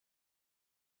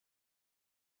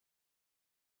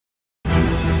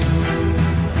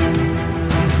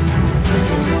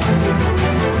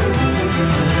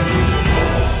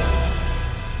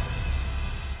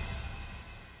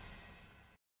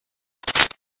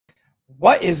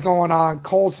What is going on,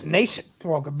 Colts Nation?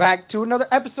 Welcome back to another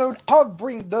episode of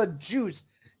Bring the Juice.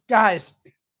 Guys,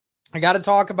 I got to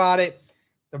talk about it.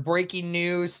 The breaking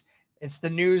news. It's the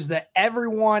news that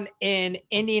everyone in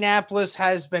Indianapolis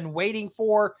has been waiting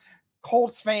for.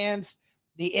 Colts fans,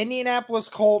 the Indianapolis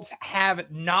Colts have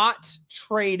not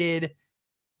traded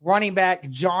running back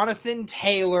Jonathan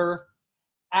Taylor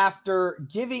after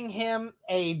giving him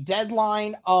a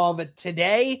deadline of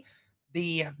today.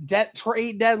 The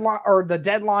trade deadline, or the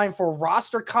deadline for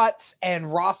roster cuts and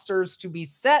rosters to be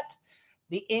set,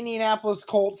 the Indianapolis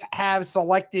Colts have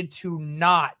selected to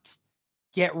not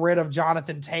get rid of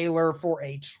Jonathan Taylor for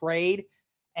a trade,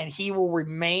 and he will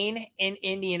remain in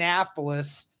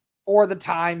Indianapolis for the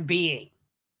time being.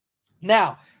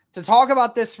 Now, to talk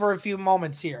about this for a few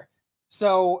moments here.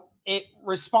 So it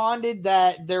responded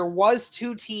that there was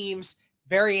two teams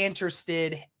very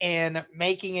interested in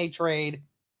making a trade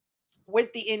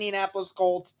with the Indianapolis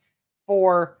Colts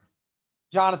for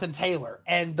Jonathan Taylor.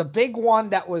 And the big one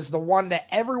that was the one that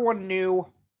everyone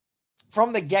knew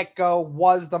from the get-go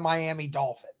was the Miami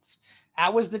Dolphins.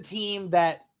 That was the team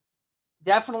that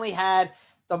definitely had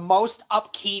the most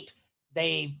upkeep.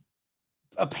 They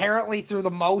apparently threw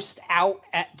the most out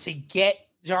to get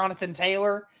Jonathan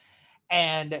Taylor,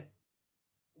 and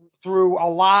through a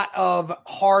lot of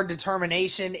hard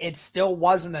determination, it still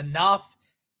wasn't enough.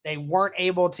 They weren't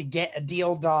able to get a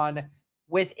deal done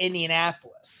with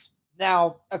Indianapolis.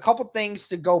 Now, a couple things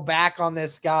to go back on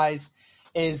this, guys,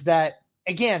 is that,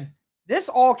 again, this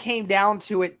all came down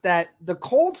to it that the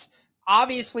Colts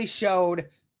obviously showed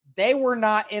they were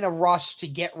not in a rush to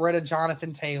get rid of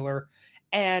Jonathan Taylor,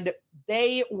 and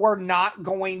they were not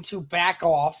going to back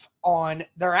off on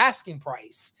their asking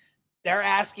price. They're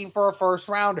asking for a first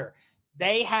rounder.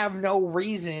 They have no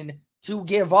reason to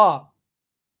give up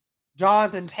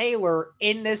Jonathan Taylor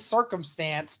in this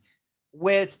circumstance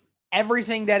with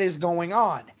everything that is going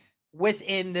on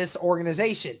within this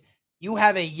organization. You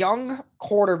have a young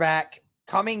quarterback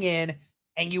coming in,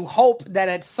 and you hope that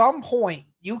at some point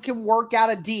you can work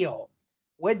out a deal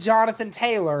with Jonathan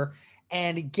Taylor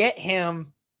and get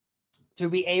him to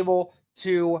be able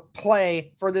to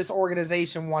play for this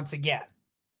organization once again,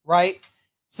 right?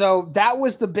 So that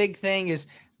was the big thing, is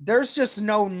there's just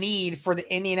no need for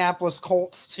the Indianapolis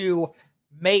Colts to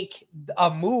make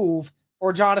a move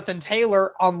for Jonathan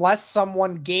Taylor unless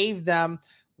someone gave them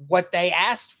what they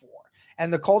asked for.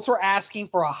 And the Colts were asking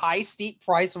for a high, steep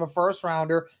price of a first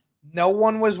rounder. No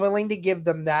one was willing to give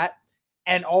them that.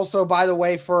 And also, by the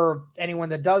way, for anyone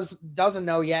that doesn't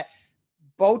know yet,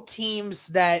 both teams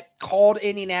that called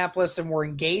Indianapolis and were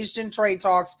engaged in trade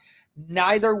talks,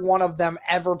 neither one of them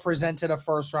ever presented a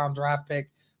first-round draft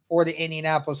pick for the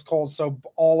Indianapolis Colts, so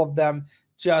all of them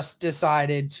just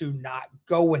decided to not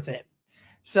go with it.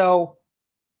 So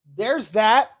there's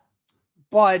that.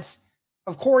 But,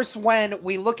 of course, when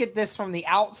we look at this from the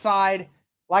outside,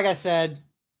 like I said,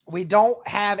 we don't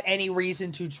have any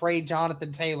reason to trade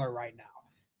Jonathan Taylor right now.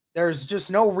 There's just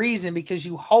no reason, because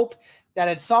you hope that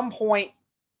at some point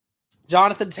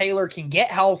Jonathan Taylor can get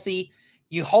healthy.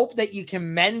 You hope that you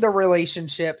can mend the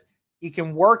relationship. You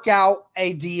can work out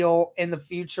a deal in the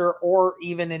future or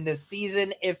even in this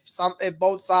season if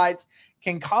both sides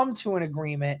can come to an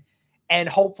agreement, and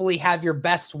hopefully have your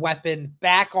best weapon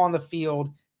back on the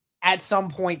field at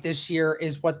some point this year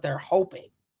is what they're hoping.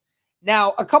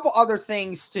 Now, a couple other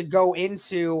things to go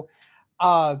into.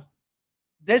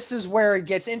 This is where it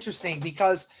gets interesting,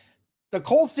 because the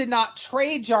Colts did not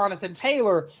trade Jonathan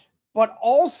Taylor, but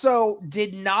also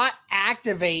did not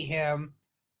activate him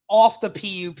off the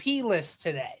PUP list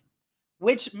today,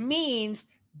 which means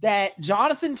that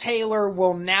Jonathan Taylor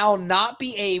will now not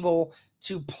be able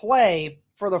to play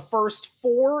for the first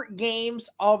 4 games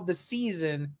of the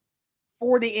season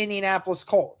for the Indianapolis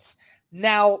Colts.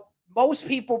 Now, most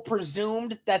people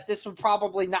presumed that this would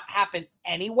probably not happen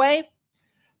anyway,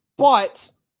 but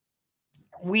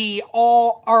we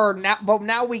all are now, but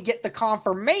now we get the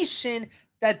confirmation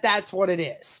that that's what it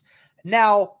is.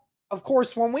 Now, of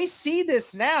course, when we see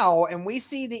this now and we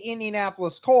see the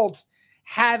Indianapolis Colts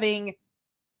having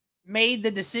made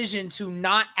the decision to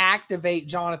not activate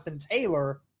Jonathan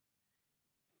Taylor,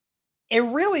 it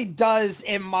really does,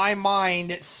 in my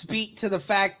mind, speak to the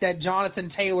fact that Jonathan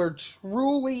Taylor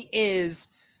truly is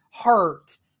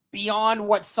hurt beyond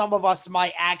what some of us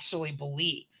might actually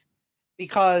believe,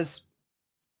 because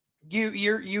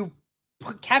you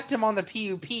kept him on the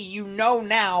PUP. You know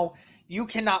now you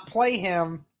cannot play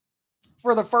him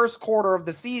for the first quarter of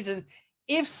the season.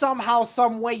 If somehow,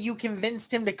 some way you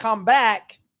convinced him to come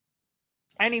back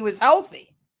and he was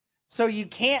healthy. So you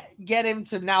can't get him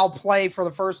to now play for the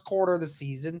first quarter of the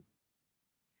season.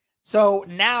 So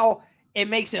now it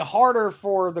makes it harder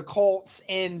for the Colts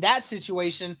in that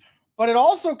situation, but it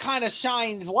also kind of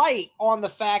shines light on the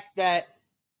fact that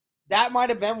that might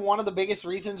have been one of the biggest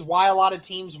reasons why a lot of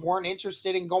teams weren't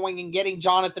interested in going and getting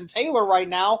Jonathan Taylor right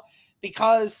now,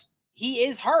 because he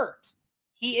is hurt.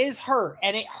 He is hurt,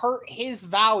 and it hurt his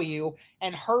value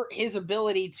and hurt his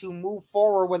ability to move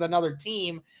forward with another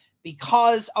team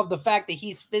because of the fact that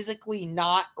he's physically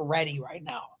not ready right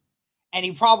now. And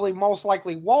he probably most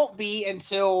likely won't be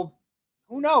until,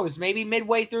 who knows, maybe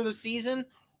midway through the season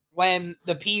when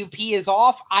the PUP is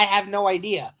off. I have no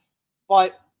idea.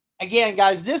 But again,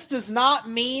 guys, this does not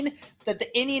mean that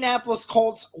the Indianapolis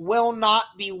Colts will not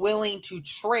be willing to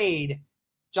trade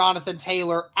Jonathan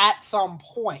Taylor at some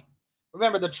point.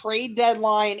 Remember, the trade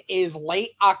deadline is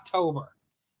late October.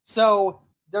 So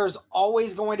there's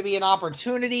always going to be an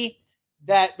opportunity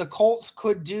that the Colts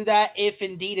could do that if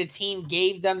indeed a team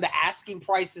gave them the asking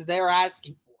prices they're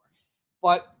asking for.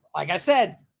 But like I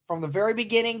said, from the very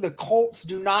beginning, the Colts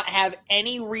do not have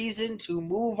any reason to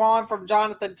move on from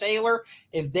Jonathan Taylor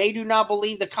if they do not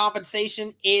believe the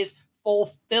compensation is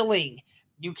fulfilling.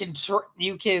 You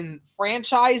can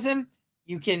franchise him.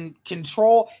 You can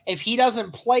control. If he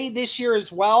doesn't play this year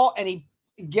as well and he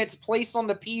gets placed on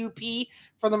the PUP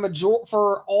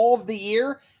for all of the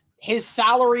year, his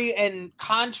salary and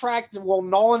contract will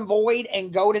null and void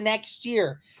and go to next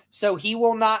year. So he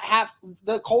will not have,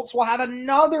 the Colts will have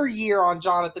another year on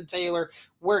Jonathan Taylor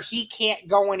where he can't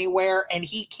go anywhere and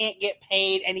he can't get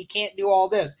paid and he can't do all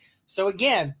this. So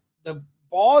again, the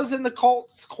ball is in the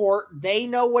Colts' court. They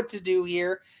know what to do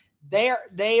here.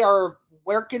 They are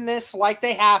working this like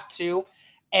they have to.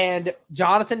 And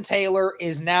Jonathan Taylor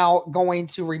is now going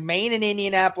to remain an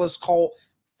Indianapolis Colt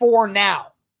for now.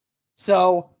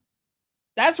 So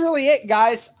that's really it,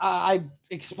 guys. I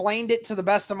explained it to the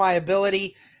best of my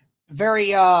ability.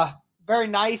 Very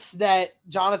nice that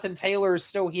Jonathan Taylor is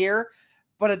still here.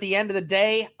 But at the end of the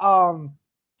day,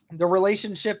 the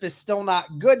relationship is still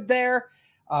not good there.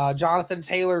 Jonathan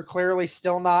Taylor clearly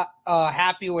still not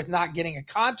happy with not getting a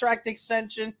contract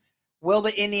extension. Will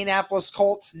the Indianapolis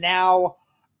Colts now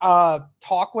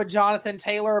talk with Jonathan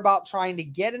Taylor about trying to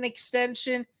get an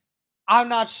extension? I'm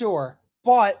not sure,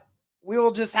 but we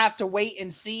will just have to wait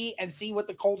and see what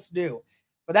the Colts do.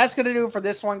 But that's going to do it for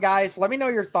this one, guys. Let me know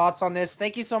your thoughts on this.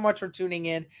 Thank you so much for tuning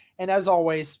in. And as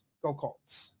always, go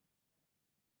Colts.